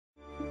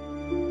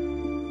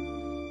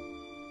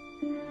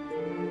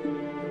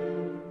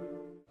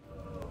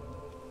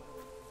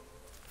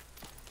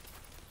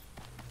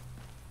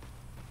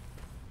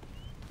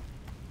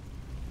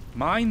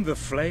Mind the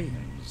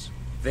flames.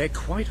 They're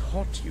quite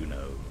hot, you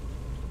know.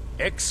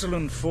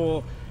 Excellent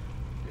for...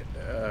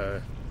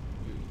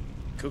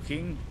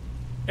 cooking.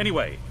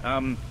 Anyway,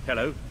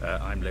 hello,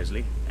 I'm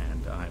Leslie,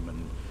 and I'm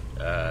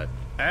an...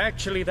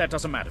 Actually, that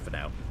doesn't matter for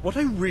now. What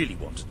I really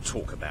want to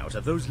talk about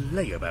are those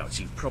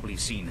layabouts you've probably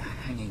seen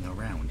hanging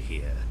around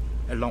here,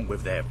 along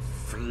with their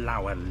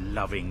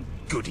flower-loving,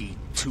 goody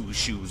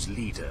two-shoes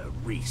leader,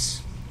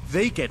 Reese.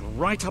 They get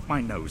right up my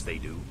nose, they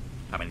do.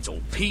 I mean, it's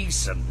all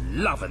peace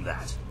and love and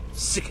that.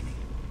 Sickening.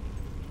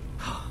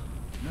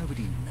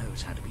 Nobody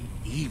knows how to be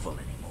evil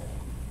anymore.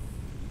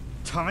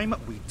 Time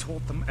we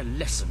taught them a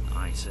lesson,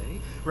 I say.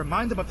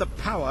 Remind them of the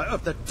power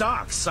of the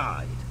dark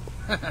side.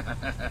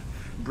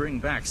 Bring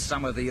back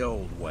some of the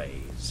old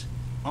ways.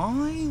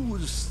 I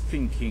was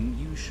thinking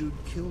you should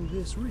kill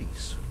this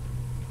Reese.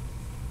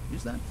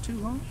 Is that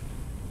too harsh?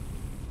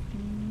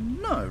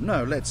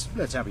 No, let's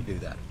have you do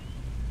that.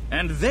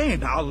 And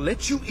then I'll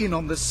let you in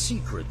on the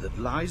secret that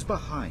lies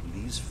behind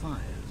these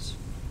fires.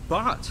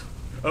 But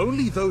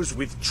only those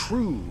with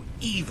true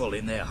evil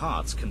in their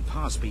hearts can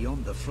pass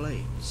beyond the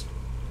flames.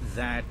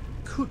 That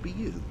could be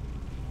you.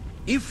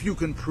 If you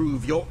can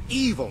prove your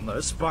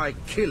evilness by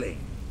killing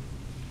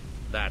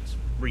that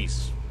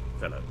Reese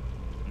fellow.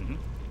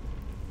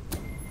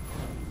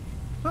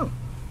 Oh,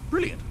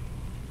 brilliant.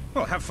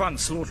 Well, have fun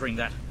slaughtering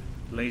that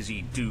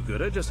lazy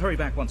do-gooder. Just hurry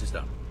back once it's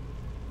done.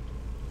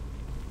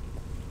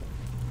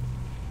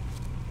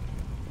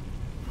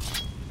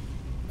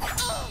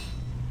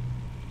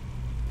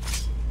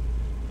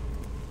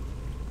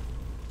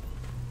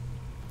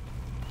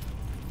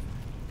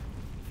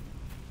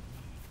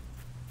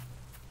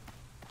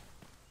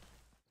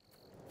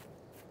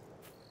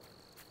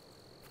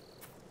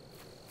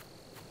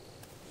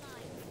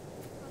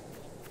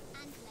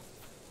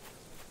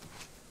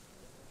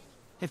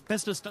 If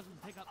business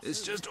doesn't pick up...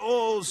 It's just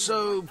all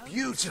so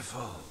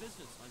beautiful.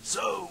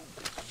 So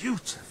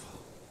beautiful.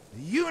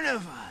 The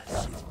universe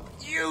is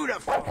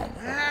beautiful,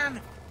 man.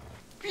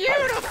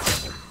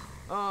 Beautiful.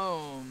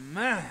 Oh,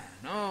 man.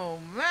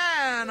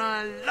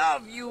 I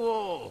love you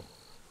all.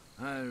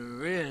 I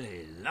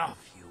really love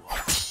you all.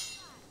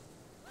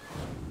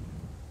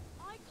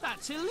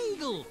 That's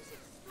illegal.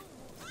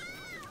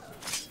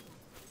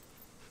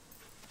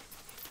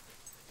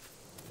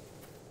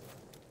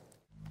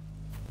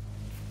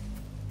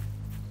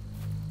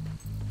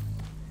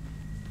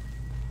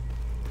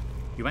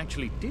 You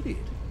actually did it.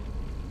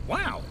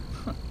 Wow.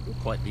 You're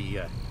quite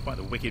the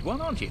wicked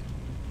one, aren't you?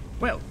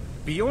 Well,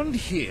 beyond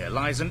here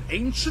lies an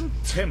ancient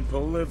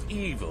temple of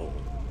evil.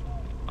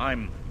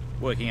 I'm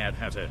working out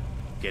how to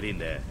get in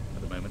there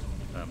at the moment.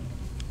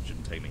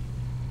 Shouldn't take me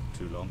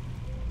too long.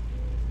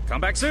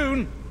 Come back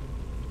soon.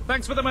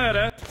 Thanks for the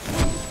murder.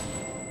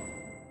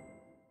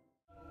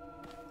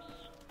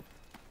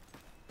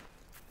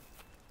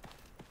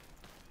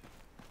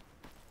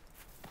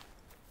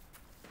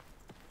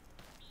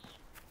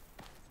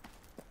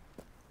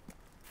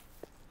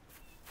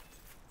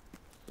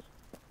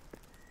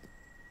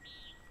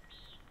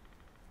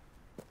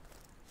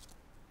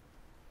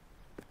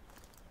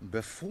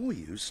 Before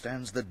you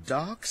stands the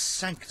Dark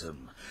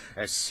Sanctum,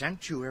 a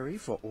sanctuary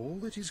for all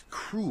that is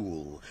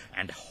cruel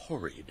and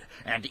horrid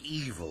and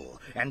evil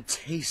and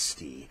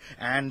tasty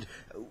and,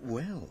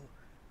 well,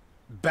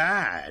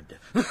 bad.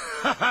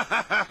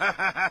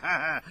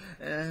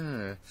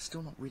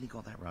 Still not really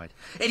got that right.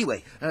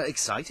 Anyway,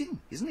 exciting,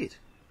 isn't it?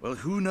 Well,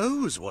 who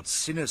knows what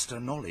sinister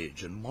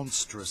knowledge and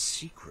monstrous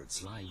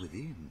secrets lie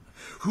within?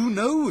 Who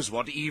knows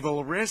what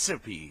evil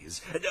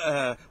recipes,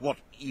 what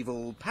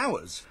evil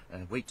powers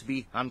wait to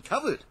be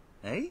uncovered,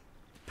 eh?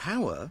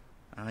 Power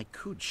I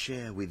could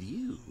share with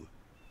you.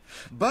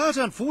 But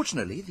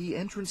unfortunately, the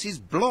entrance is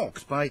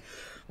blocked by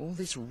all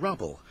this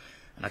rubble,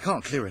 and I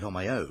can't clear it on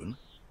my own.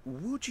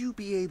 Would you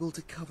be able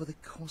to cover the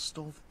cost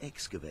of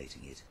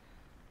excavating it?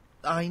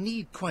 I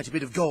need quite a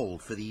bit of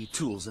gold for the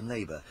tools and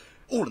labour,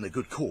 all in a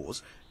good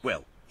cause.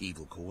 Well,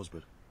 evil cause,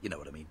 but you know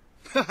what I mean.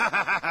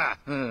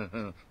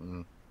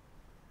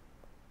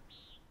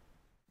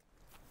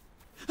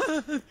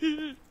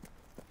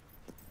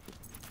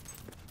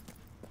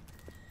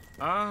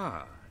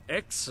 Ah,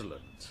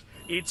 excellent.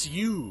 It's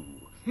you.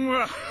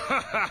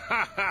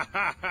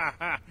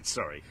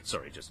 Sorry,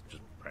 just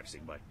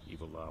practicing my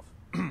evil laugh.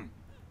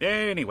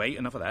 Anyway,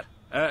 enough of that.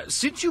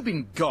 Since you've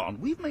been gone,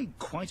 we've made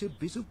quite a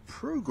bit of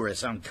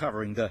progress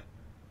uncovering the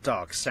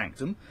Dark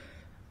Sanctum.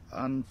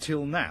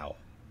 Until now.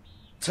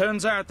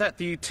 Turns out that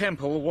the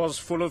temple was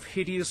full of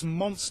hideous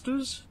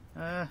monsters.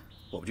 What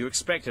would you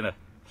expect in a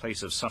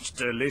place of such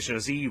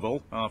delicious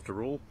evil,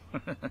 after all?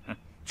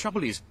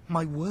 Trouble is,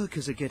 my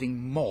workers are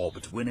getting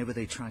mobbed whenever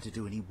they try to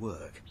do any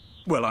work.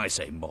 Well, I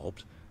say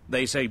mobbed.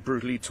 They say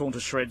brutally torn to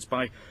shreds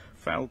by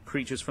foul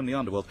creatures from the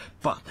underworld.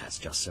 But that's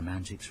just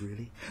semantics,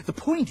 really. The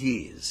point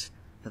is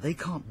that they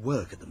can't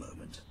work at the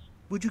moment.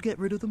 Would you get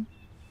rid of them?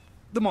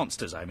 The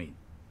monsters, I mean.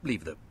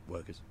 Leave the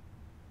workers.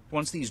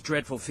 Once these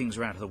dreadful things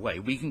are out of the way,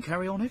 we can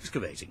carry on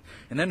excavating.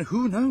 And then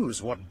who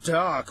knows what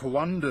dark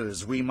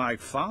wonders we might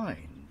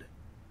find.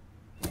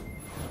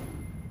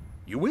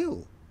 You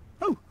will?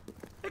 Oh,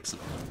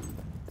 excellent.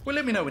 Well,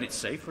 let me know when it's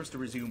safe for us to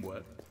resume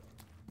work.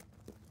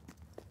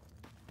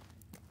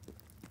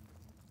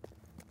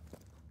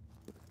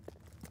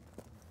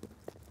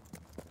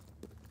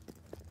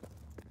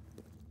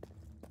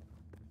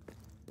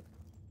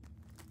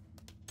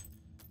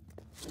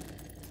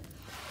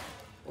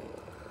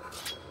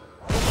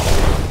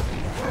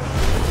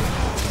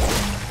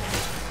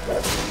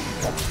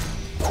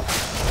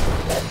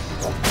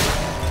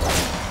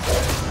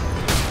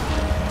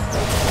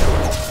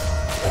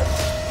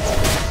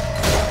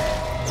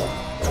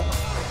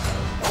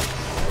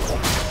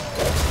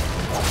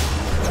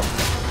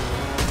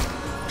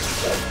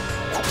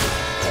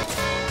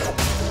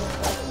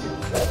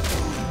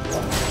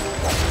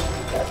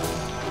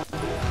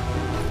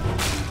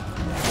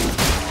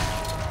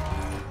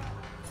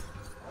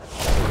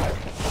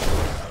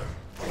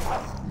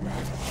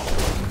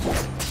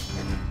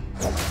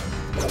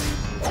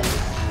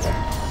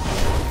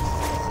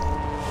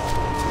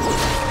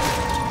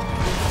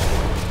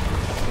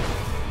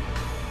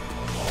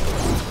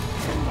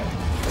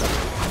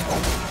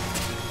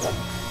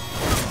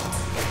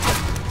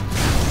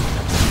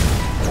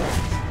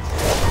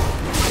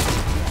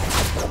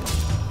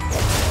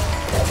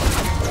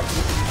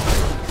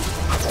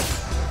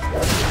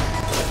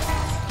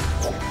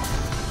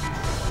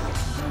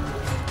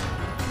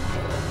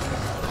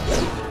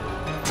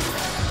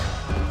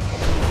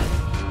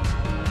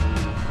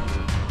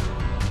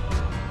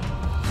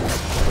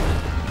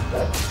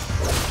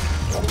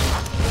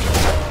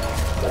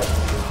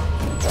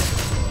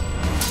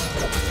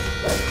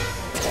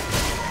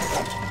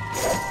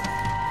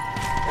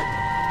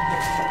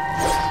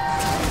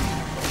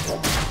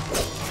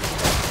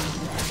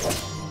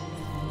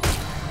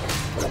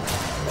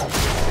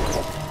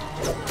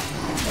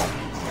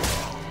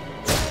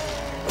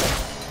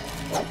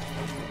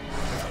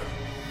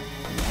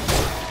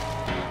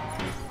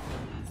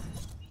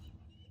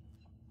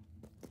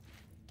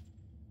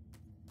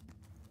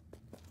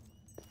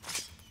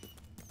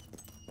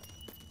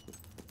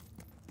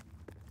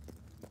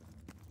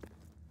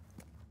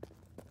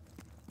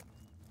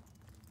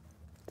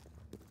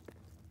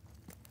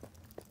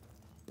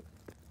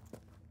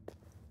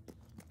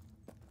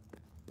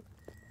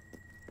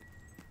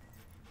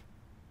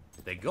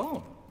 They're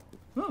gone.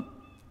 Oh,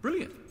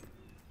 brilliant.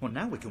 Well,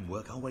 now we can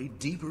work our way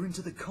deeper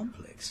into the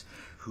complex.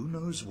 Who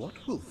knows what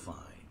we'll find?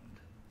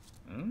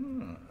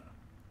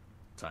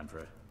 Time for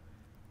a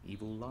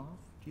evil laugh,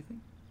 do you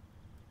think?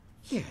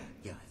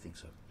 Yeah, I think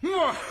so.